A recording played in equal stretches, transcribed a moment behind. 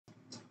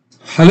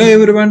Hello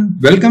everyone,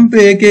 welcome to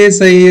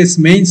AKS IAS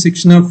main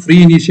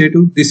Shikshna-FREE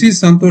initiative. This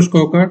is Santosh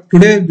Kokar.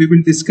 Today we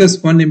will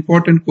discuss one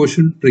important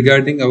question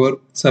regarding our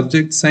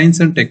subject science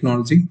and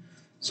technology.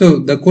 So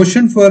the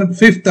question for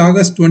 5th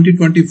August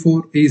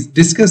 2024 is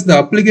discuss the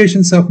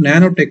applications of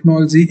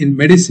nanotechnology in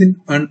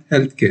medicine and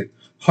healthcare.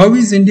 How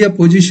is India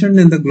positioned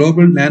in the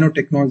global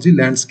nanotechnology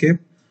landscape?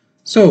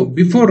 So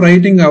before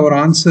writing our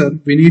answer,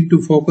 we need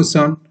to focus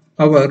on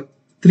our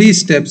 3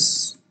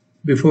 steps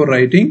before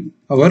writing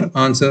our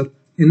answer.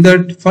 In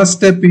that, first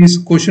step is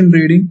question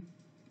reading.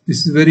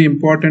 This is very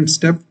important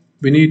step.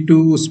 We need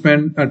to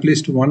spend at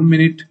least 1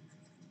 minute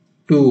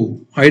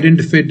to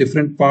identify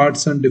different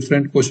parts and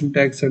different question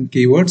tags and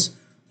keywords,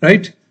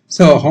 right?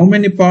 So how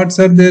many parts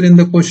are there in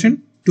the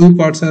question? 2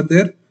 parts are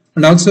there.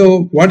 And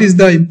also, what is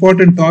the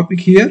important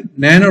topic here?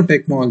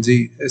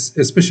 Nanotechnology,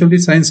 especially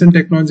science and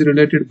technology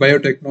related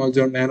biotechnology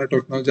or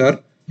nanotechnology are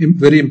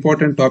very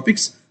important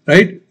topics.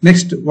 Right.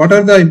 Next, what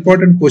are the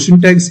important question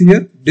tags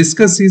here?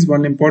 Discuss is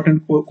one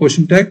important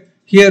question tag.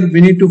 Here we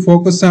need to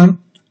focus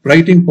on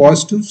writing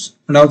positives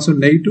and also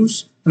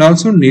negatives and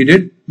also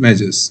needed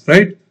measures.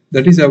 Right.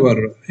 That is our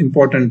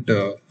important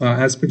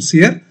aspects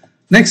here.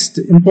 Next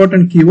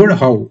important keyword,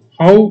 how.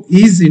 How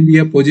is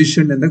India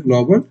positioned in the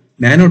global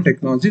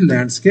nanotechnology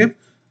landscape?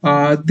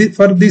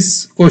 For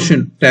this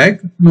question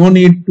tag, no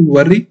need to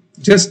worry.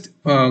 Just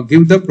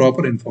give the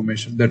proper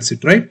information. That's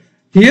it. Right.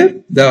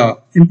 Here,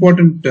 the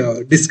important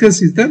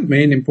discuss is the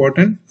main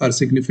important or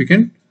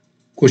significant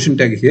question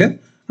tag here.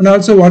 And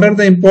also, what are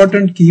the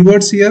important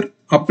keywords here?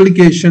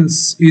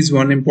 Applications is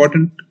one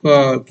important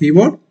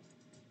keyword.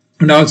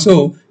 And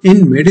also,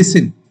 in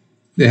medicine,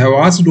 they have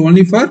asked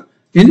only for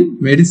in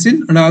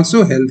medicine and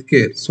also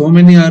healthcare. So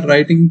many are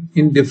writing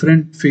in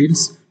different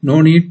fields. No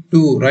need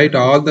to write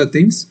all the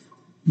things.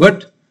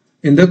 But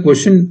in the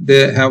question,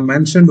 they have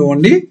mentioned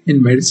only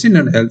in medicine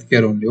and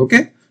healthcare only.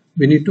 Okay,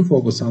 we need to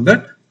focus on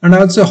that. And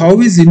also,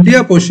 how is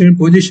India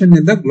positioned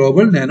in the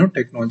global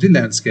nanotechnology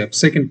landscape?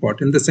 Second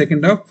part. In the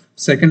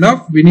second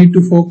half, we need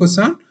to focus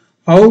on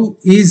how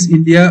is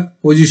India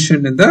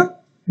positioned in the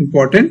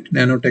important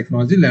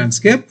nanotechnology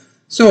landscape.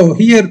 So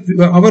here,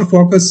 our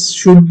focus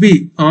should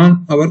be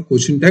on our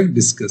question tag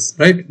discuss,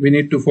 right? We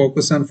need to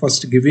focus on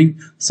first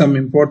giving some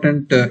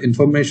important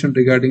information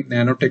regarding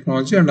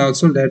nanotechnology, and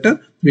also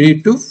later we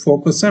need to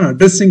focus on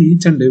addressing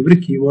each and every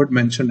keyword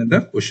mentioned in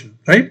the question,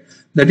 right?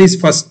 That is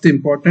first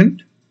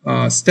important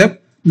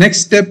step. Next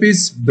step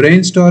is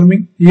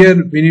brainstorming.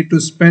 Here we need to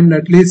spend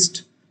at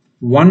least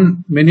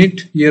 1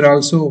 minute here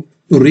also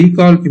to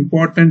recall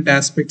important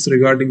aspects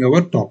regarding our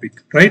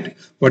topic, right?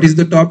 What is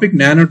the topic?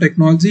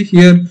 Nanotechnology.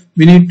 Here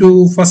we need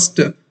to first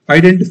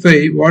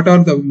identify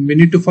we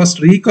need to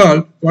first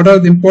recall what are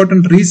the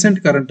important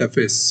recent current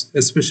affairs,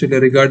 especially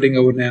regarding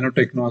our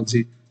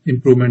nanotechnology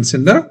improvements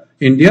in the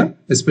India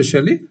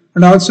especially,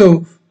 and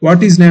also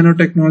what is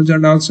nanotechnology,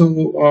 and also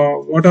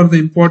what are the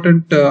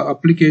important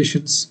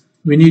applications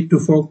we need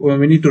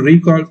to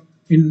recall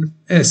in,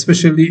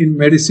 especially in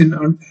medicine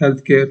and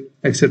healthcare,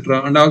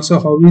 etc. And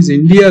also how is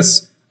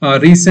India's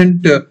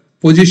recent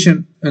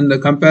position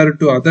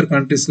compared to other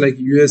countries like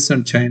US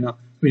and China.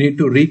 We need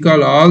to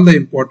recall all the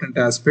important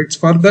aspects.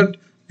 For that,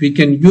 we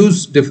can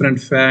use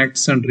different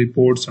facts and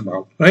reports and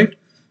all, right?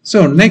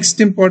 So next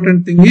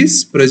important thing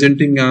is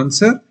presenting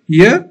answer.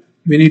 Here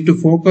we need to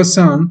focus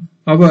on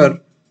our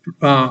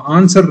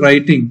answer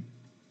writing.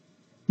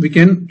 We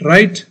can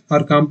write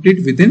or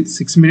complete within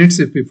 6 minutes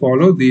if we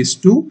follow these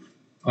 2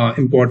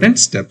 important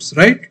steps,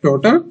 right?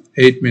 Total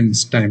 8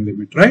 minutes time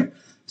limit, right?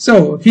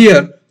 So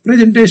here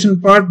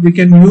presentation part, we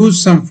can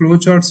use some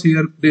flowcharts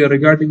here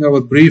regarding our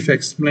brief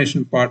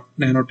explanation part,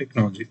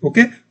 nanotechnology.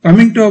 Okay,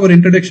 coming to our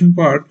introduction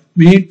part,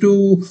 we need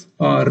to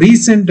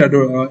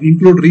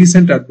include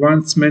recent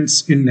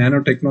advancements in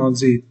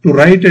nanotechnology to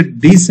write a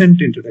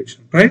decent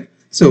introduction, right?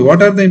 So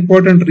what are the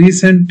important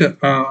recent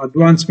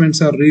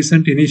advancements or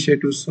recent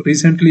initiatives?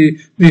 Recently,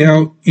 we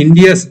have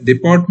India's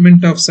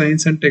Department of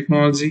Science and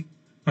Technology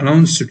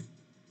announced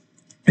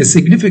a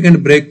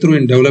significant breakthrough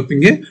in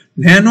developing a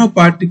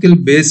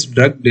nanoparticle based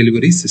drug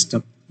delivery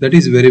system. That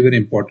is very, very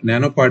important.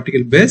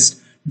 Nanoparticle based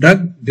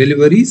drug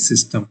delivery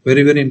system.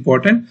 Very, very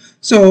important.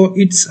 So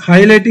it's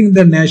highlighting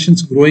the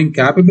nation's growing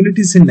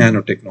capabilities in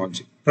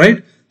nanotechnology,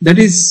 right? That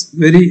is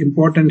very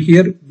important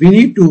here. We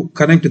need to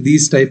connect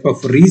these type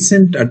of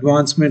recent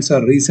advancements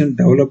or recent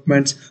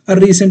developments or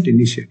recent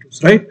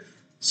initiatives, right?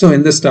 So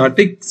in the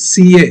starting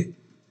CA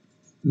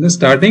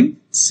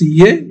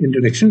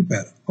introduction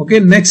para. Okay,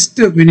 next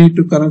we need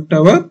to connect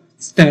our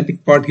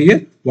static part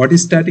here. What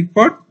is static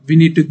part? We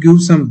need to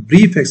give some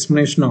brief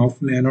explanation of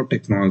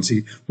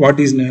nanotechnology. What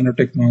is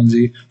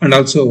nanotechnology, and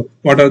also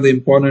what are the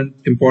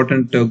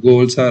important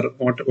goals, or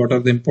what are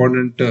the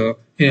important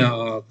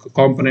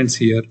components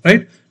here,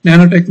 right?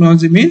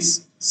 Nanotechnology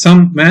means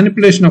some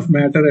manipulation of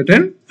matter at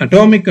an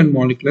atomic and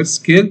molecular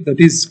scale, that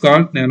is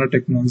called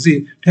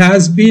nanotechnology. It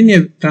has been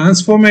a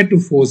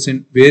transformative force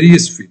in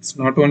various fields,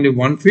 not only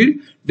one field,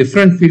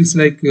 different fields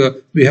like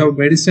we have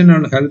medicine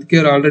and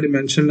healthcare already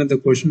mentioned in the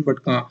question, but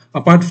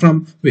apart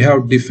from we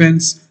have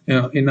defense,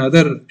 in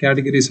other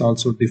categories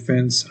also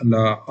defense and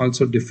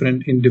also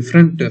different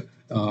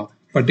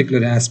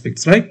particular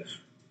aspects, right?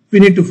 We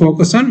need to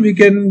focus on. We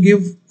can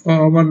give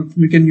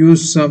we can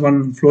use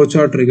one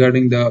flowchart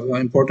regarding the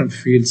important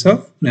fields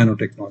of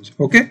nanotechnology.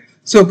 Okay,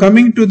 so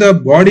coming to the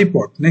body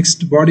part,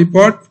 next body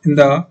part in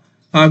the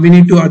we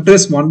need to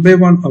address one by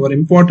one our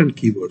important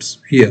keywords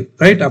here,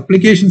 right?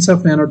 Applications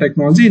of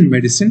nanotechnology in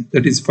medicine,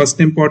 that is first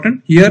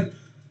important here.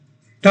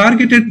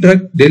 Targeted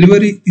drug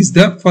delivery is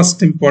the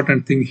first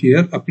important thing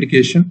here,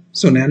 application.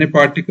 So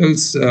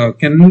nanoparticles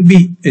can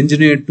be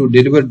engineered to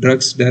deliver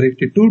drugs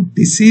directly to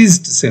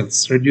diseased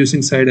cells,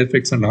 reducing side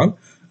effects and all,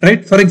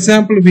 right? For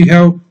example, we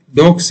have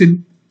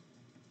doxil,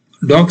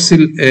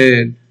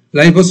 a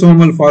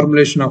liposomal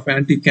formulation of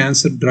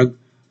anti-cancer drug,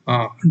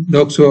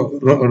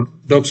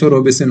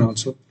 doxorubicin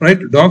also, right?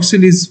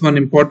 Doxil is one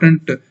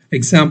important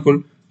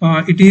example.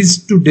 It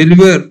is to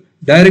deliver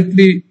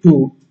directly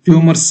to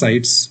tumor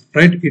sites,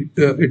 right? It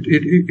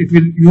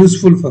will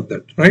useful for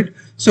that, right?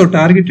 So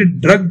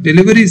targeted drug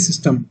delivery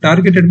system,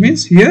 targeted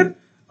means here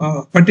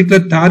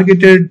particular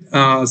targeted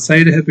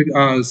side effect,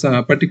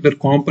 particular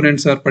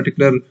components or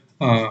particular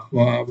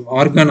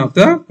organ of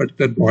the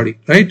particular body,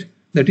 right?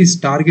 That is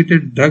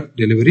targeted drug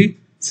delivery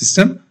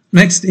system.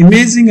 Next,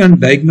 imaging and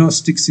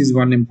diagnostics is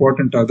one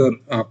important other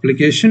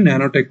application.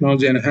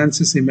 Nanotechnology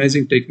enhances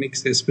imaging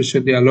techniques,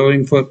 especially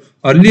allowing for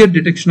earlier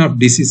detection of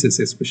diseases,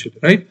 especially,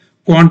 right?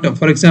 Quantum,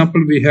 for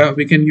example,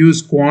 we can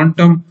use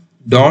quantum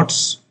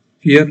dots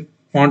here.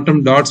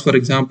 Quantum dots, for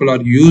example,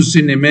 are used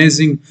in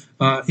imagining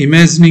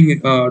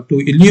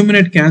to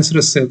illuminate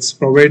cancerous cells,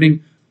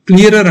 providing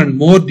clearer and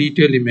more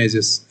detailed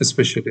images,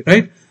 especially,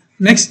 right?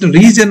 Next,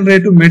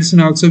 regenerative medicine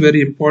also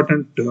very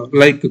important,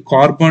 like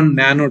carbon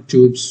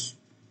nanotubes.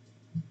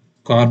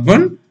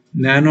 Carbon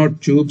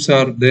nanotubes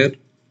are there,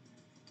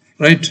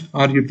 right?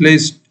 Are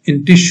utilized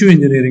in tissue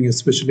engineering,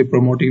 especially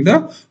promoting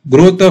the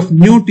growth of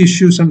new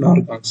tissues and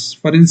organs.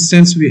 For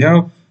instance, we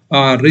have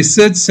a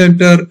research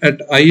center at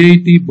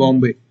IIT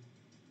Bombay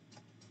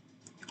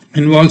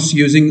involves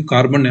using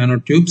carbon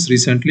nanotubes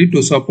recently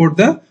to support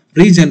the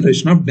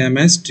regeneration of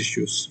damaged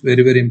tissues.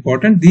 Very, very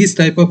important. These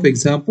type of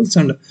examples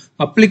and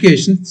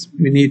applications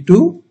we need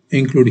to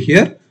include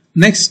here.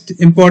 Next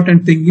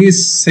important thing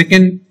is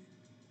second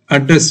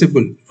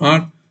addressable,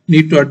 or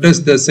need to address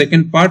the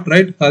second part,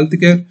 right?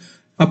 Healthcare.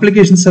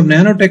 Applications of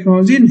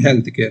nanotechnology in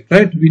healthcare,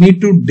 right? We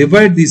need to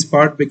divide this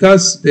part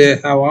because they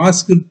have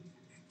asked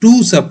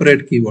two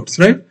separate keywords,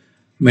 right?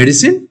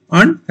 Medicine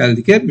and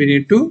healthcare. We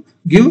need to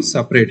give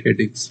separate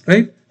headings,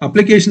 right?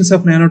 Applications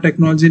of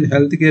nanotechnology in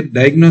healthcare.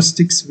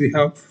 Diagnostics, we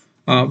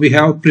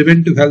have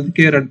preventive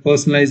healthcare and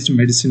personalized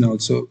medicine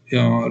also.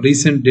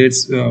 Recent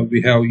dates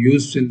we have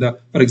used in the,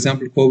 for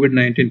example,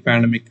 COVID-19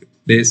 pandemic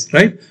days,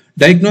 right?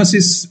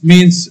 Diagnosis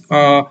means,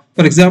 for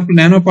example,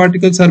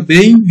 nanoparticles are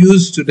being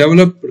used to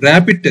develop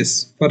rapid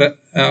tests for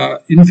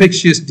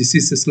infectious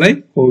diseases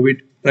like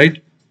COVID,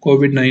 right?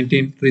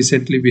 COVID-19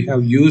 recently we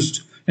have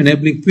used,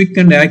 enabling quick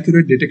and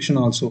accurate detection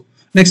also.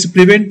 Next,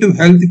 preventive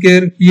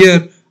healthcare.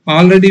 Here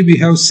already we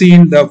have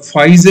seen the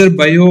Pfizer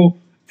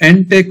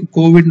BioNTech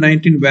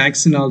COVID-19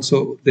 vaccine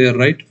also there,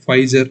 right?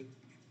 Pfizer,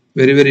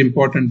 very, very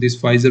important. This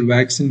Pfizer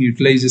vaccine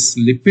utilizes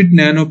lipid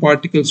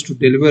nanoparticles to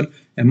deliver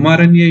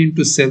mRNA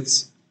into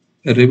cells.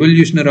 A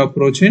revolutionary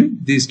approach in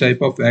this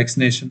type of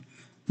vaccination.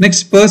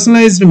 Next,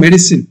 personalized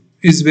medicine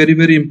is very,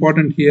 very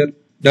important here.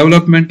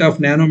 Development of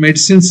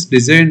nanomedicines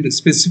designed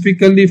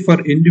specifically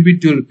for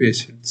individual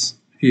patients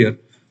here,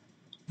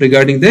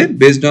 regarding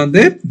based on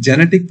their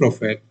genetic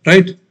profile,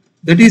 right?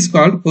 That is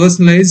called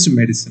personalized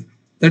medicine.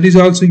 That is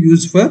also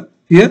used for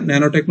here,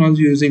 nanotechnology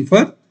using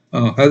for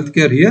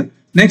healthcare here.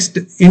 Next,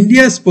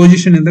 India's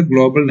position in the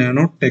global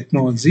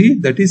nanotechnology,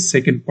 that is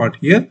second part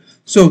here.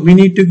 So we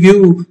need to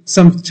give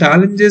some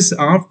challenges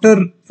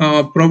after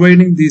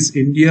providing these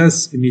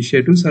India's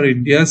initiatives or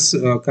India's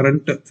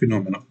current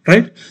phenomena,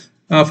 right?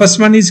 First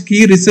one is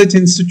key research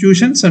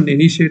institutions and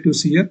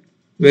initiatives here,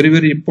 very,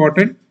 very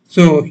important.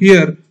 So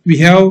here we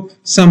have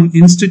some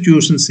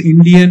institutions,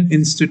 Indian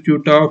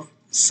Institute of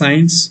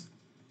Science,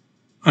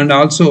 and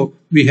also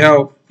we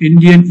have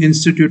Indian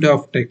Institute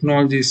of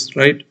Technologies,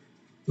 right,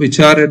 which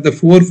are at the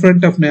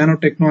forefront of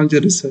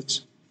nanotechnology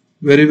research,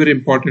 very, very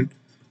important.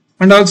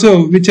 And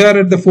also which are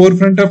at the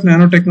forefront of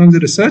nanotechnology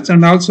research,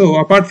 and also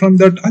apart from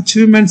that,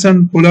 achievements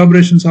and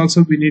collaborations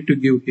also we need to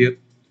give here.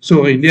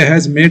 So India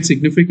has made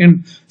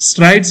significant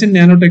strides in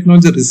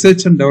nanotechnology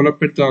research and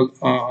development.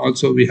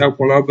 Also we have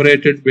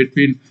collaborated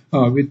between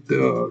with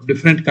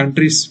different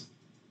countries,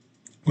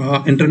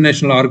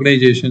 international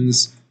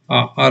organizations,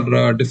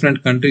 or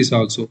different countries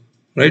also,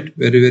 right?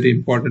 Very, very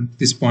important.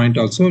 This point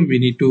also we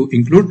need to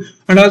include.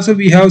 And also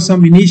we have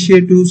some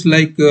initiatives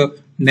like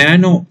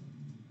nano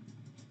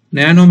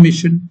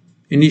mission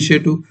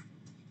initiative,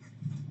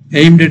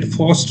 aimed at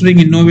fostering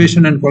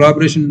innovation and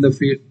collaboration in the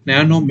field.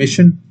 Nano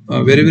mission,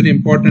 very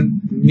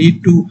important,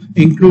 need to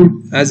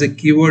include as a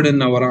keyword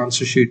in our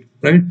answer sheet,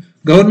 right?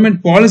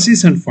 Government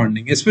policies and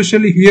funding,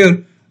 especially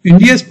here,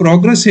 India's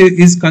progress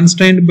is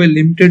constrained by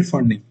limited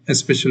funding,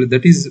 especially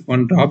that is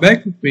one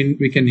drawback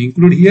we can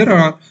include here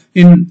or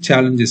in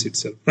challenges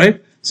itself, right?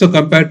 So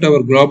compared to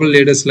our global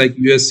leaders like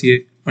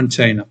USA and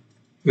China,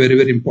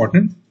 very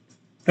important,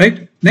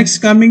 right? Next,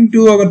 coming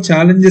to our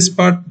challenges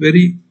part,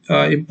 very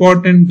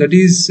important, that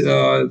is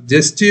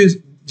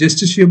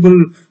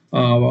justiciable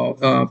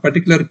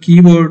particular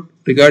keyword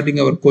regarding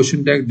our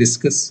question tag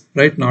discuss,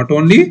 right? Not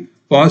only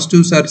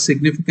positives or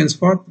significance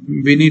part,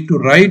 we need to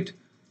write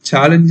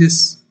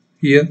challenges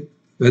here,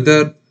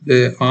 whether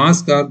they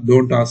ask or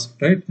don't ask,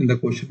 right, in the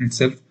question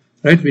itself,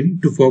 right? We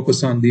need to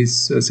focus on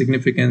these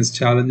significance,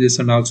 challenges,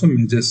 and also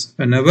measures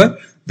whenever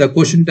the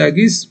question tag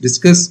is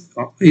discussed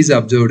is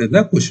observed in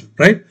the question,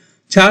 right?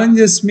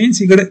 Challenges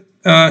means you got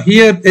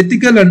here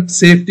ethical and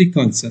safety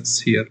concerns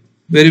here,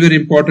 very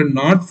important,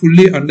 not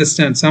fully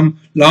understand some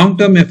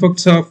long-term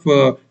effects of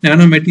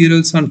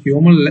nanomaterials on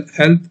human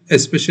health,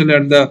 especially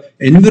and the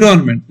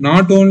environment.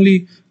 Not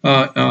only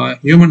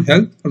human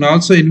health and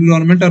also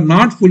environment are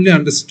not fully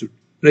understood,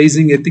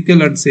 raising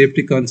ethical and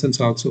safety concerns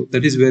also.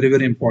 That is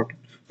very important.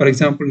 For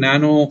example,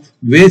 nano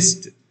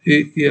waste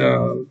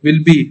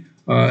will be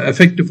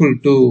effective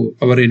to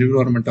our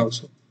environment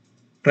also,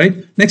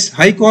 right? Next,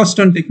 high cost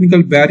and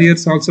technical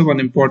barriers also one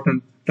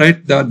important,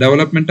 right? The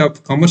development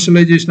of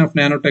commercialization of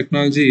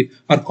nanotechnology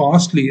are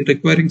costly,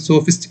 requiring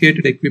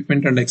sophisticated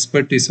equipment and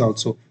expertise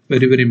also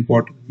very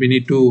important. We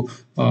need to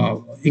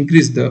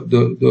increase the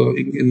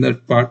in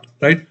that part,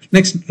 right?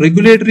 Next,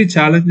 regulatory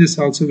challenges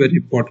also very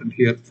important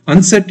here.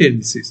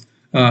 Uncertainties,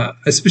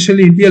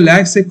 especially India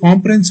lacks a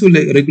comprehensive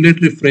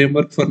regulatory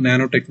framework for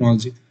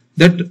nanotechnology,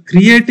 that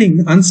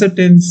creating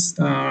uncertainties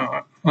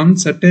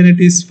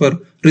for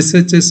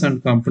researchers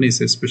and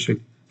companies especially,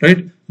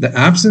 right? The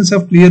absence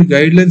of clear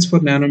guidelines for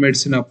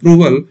nanomedicine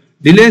approval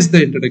delays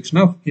the introduction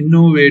of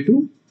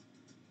innovative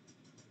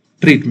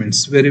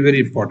treatments, very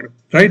important,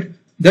 right?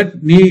 That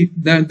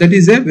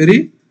is a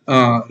very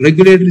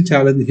regulatory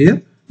challenge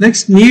here.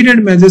 Next,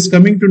 needed measures.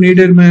 Coming to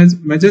needed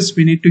measures,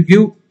 we need to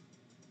give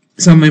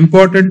some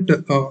important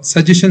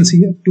suggestions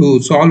here to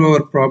solve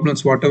our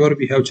problems, whatever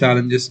we have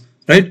challenges,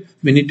 right?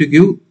 We need to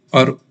give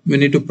or we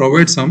need to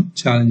provide some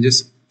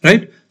challenges,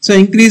 right? So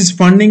increase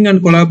funding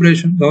and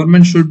collaboration.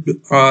 Government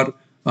should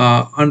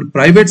and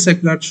private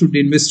sector should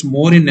invest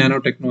more in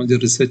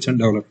nanotechnology research and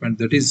development.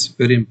 That is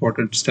very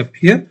important step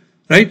here,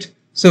 right?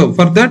 So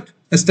for that,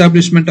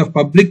 establishment of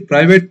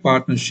public-private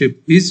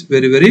partnership is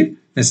very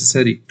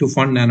necessary to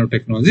fund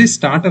nanotechnology,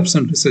 startups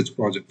and research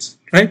projects,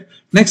 right?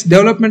 Next,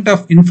 development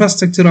of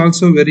infrastructure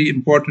also very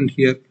important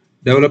here.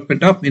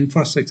 Development of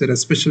infrastructure,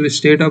 especially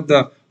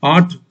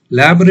state-of-the-art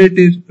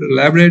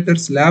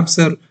laboratories, labs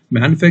or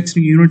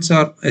manufacturing units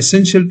are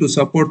essential to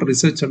support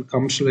research and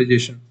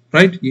commercialization,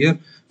 right? Here,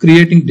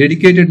 creating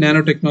dedicated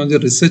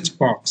nanotechnology research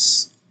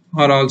parks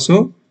are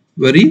also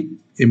very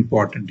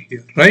important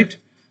here, right?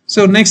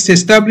 So next,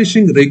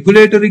 establishing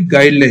regulatory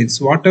guidelines.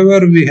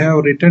 Whatever we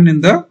have written in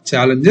the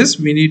challenges,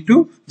 we need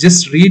to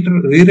just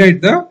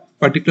rewrite the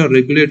particular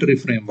regulatory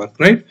framework,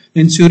 right?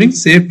 Ensuring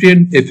safety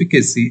and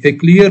efficacy. A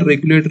clear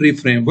regulatory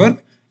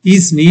framework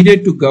is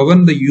needed to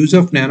govern the use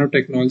of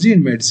nanotechnology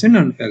in medicine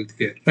and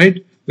healthcare,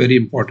 right? Very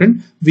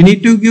important. We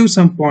need to give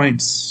some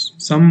points.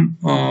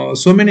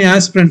 So many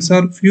aspirants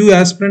few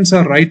aspirants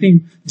are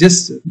writing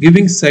just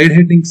giving side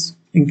headings,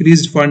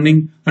 increased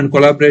funding and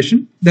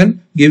collaboration,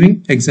 then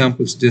giving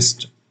examples.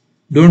 Just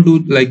don't do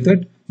like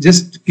that.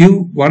 Just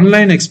give one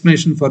line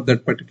explanation for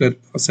that particular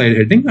side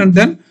heading and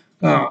then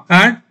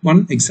add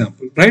one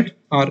example, right?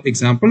 Or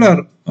example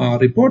or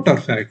report or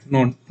fact.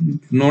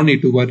 No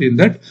need to worry in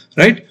that,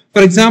 right?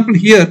 For example,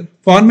 here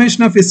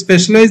formation of a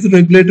specialized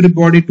regulatory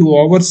body to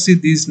oversee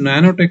these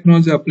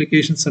nanotechnology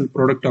applications and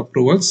product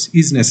approvals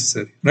is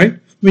necessary, right?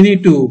 We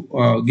need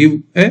to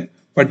give a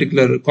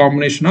particular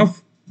combination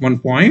of one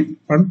point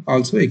and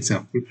also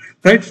example,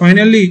 right?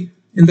 Finally,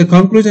 in the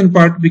conclusion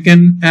part, we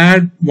can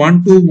add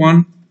 1 to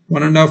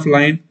 1.5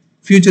 line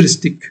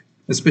futuristic,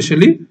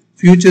 especially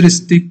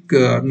futuristic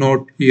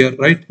note here,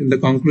 right? In the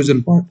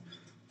conclusion part.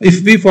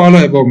 If we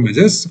follow above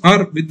measures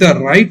or with the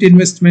right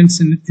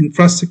investments in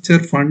infrastructure,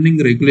 funding,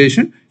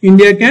 regulation,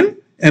 India can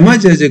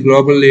emerge as a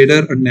global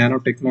leader in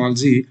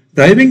nanotechnology,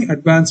 driving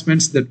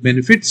advancements that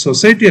benefit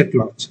society at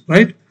large,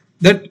 right?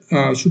 That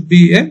should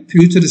be a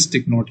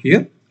futuristic note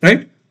here,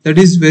 right? That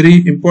is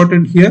very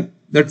important here.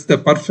 That's the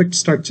perfect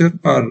structure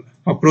or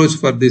approach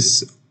for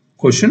this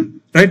question,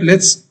 right?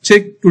 Let's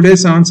check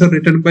today's answer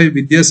written by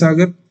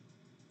Vidyasagar.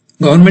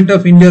 Government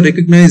of India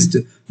recognized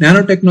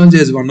nanotechnology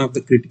as one of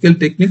the critical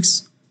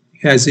techniques.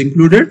 Has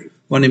included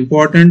one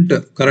important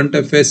current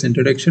affairs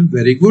introduction,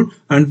 very good,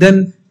 and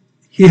then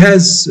he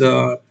has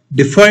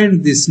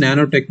defined this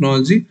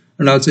nanotechnology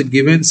and also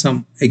given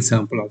some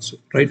example also,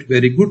 right?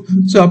 Very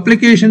good. So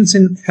applications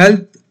in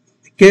health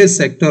care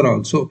sector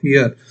also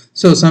here.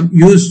 So some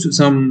used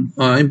some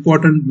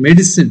important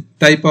medicine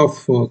type of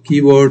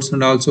keywords,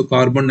 and also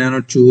carbon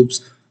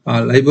nanotubes,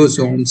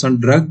 liposomes,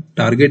 and drug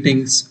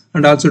targetings,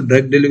 and also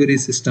drug delivery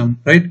system,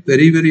 right?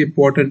 Very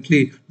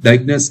importantly,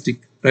 diagnostic,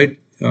 right?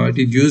 It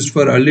is used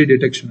for early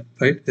detection,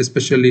 right?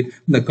 Especially in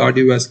the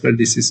cardiovascular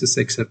diseases,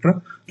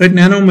 etc. Right?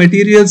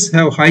 Nanomaterials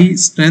have high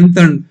strength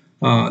and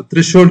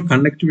threshold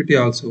conductivity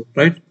also,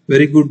 right?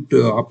 Very good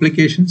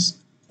applications,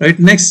 right?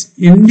 Next,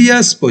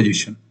 India's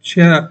position.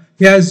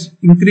 He has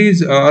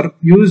increased or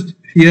used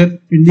here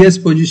India's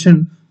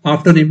position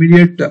after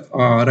immediate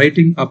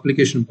writing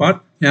application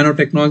part.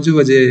 Nanotechnology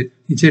was a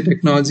niche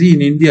technology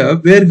in India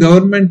where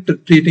government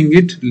treating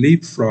it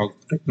leapfrog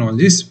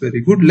technologies.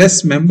 Very good.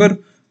 Less number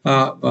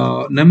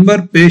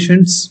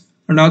patients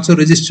and also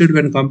registered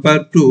when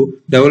compared to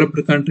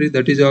developed country.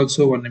 That is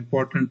also one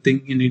important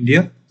thing in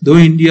India. Though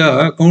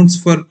India accounts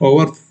for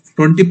over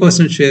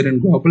 20% share in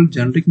global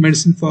generic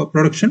medicine for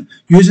production,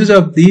 uses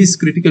of these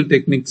critical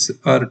techniques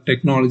or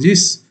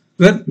technologies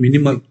were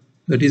minimal.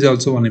 That is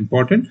also one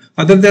important.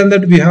 Other than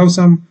that, we have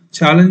some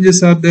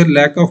challenges are there: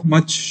 lack of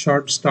much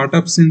short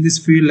startups in this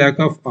field, lack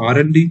of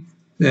R&D,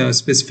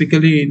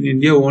 specifically in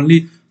India,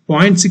 only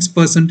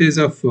 0.6%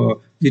 of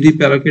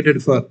GDP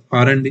allocated for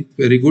R&D.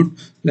 Very good.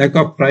 Lack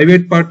of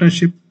private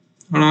partnership,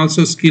 and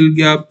also skill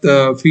gap,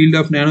 the field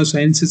of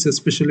nanosciences,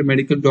 especially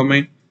medical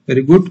domain.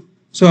 Very good.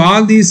 So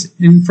all these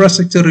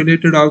infrastructure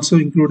related also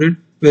included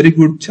very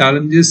good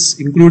challenges,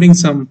 including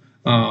some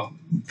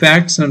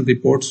facts and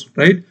reports,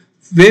 right?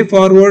 Way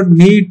forward,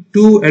 need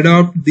to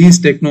adopt these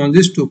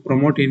technologies to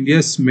promote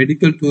India's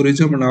medical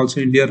tourism, and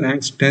also India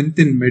ranks 10th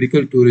in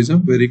medical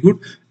tourism. Very good.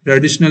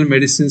 Traditional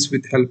medicines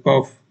with help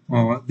of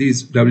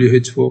these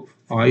WHO,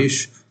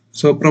 Ayush.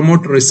 So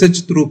promote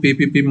research through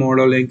PPP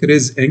model,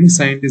 encourage young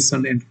scientists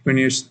and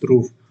entrepreneurs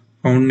through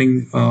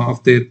funding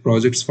of their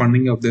projects.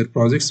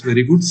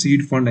 Very good.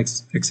 Seed fund,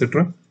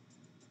 etc.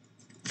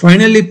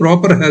 Finally,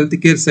 proper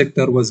healthcare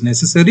sector was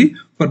necessary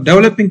for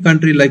developing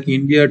country like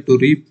India to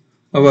reap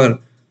our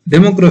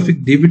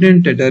demographic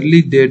dividend at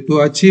early date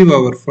to achieve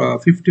our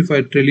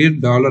 $55 trillion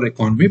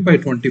economy by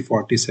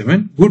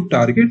 2047. Good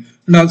target.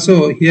 And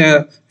also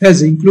here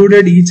has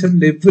included each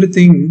and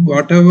everything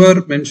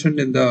whatever mentioned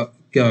in the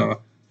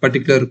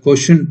particular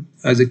question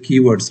as a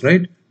keywords,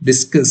 right?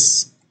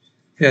 Discuss.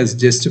 He has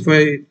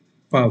justified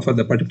for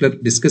the particular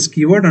discuss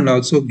keyword, and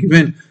also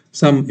given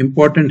some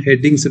important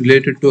headings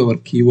related to our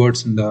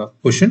keywords in the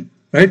question,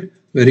 right?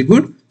 Very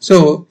good.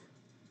 So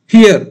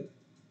here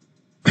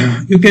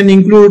you can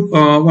include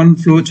one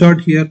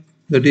flowchart here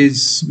that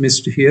is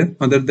missed here.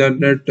 Other than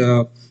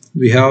that,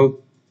 we have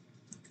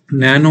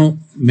nano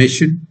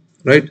machine,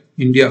 right?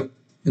 India,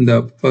 in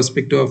the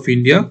perspective of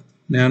India,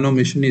 nano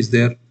machine is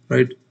there,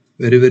 right?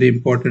 Very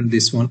important,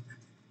 this one.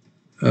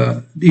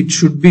 It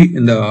should be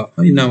in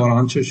our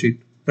answer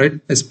sheet, right?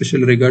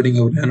 Especially regarding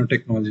our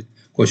nanotechnology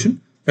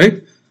question,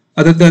 right?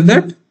 Other than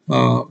that,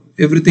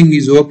 everything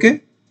is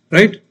okay,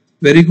 right?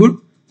 Very good.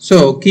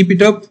 So keep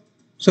it up.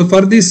 So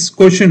for this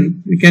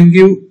question, we can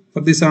give,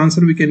 for this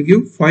answer, we can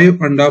give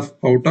 5.5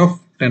 out of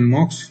 10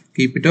 marks.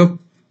 Keep it up.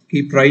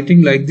 Keep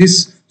writing like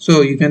this,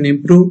 so you can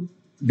improve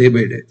day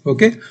by day.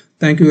 Okay.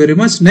 Thank you very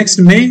much. Next,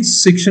 main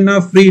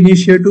Shikshana-FREE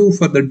initiative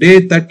for the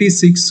day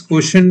 36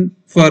 question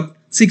for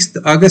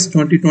 6th August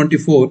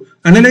 2024.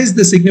 Analyze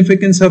the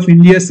significance of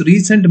India's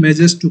recent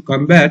measures to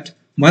combat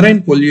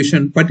marine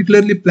pollution,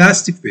 particularly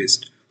plastic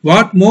waste.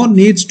 What more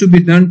needs to be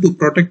done to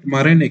protect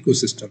marine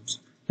ecosystems?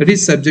 That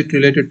is subject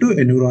related to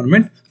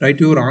environment.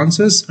 Write your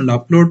answers and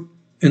upload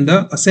in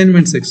the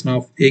assignment section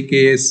of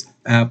AKS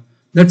app.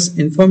 That's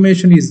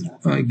information is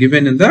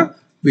given in the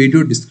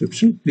video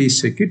description.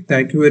 Please check it.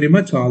 Thank you very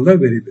much. All the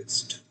very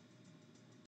best.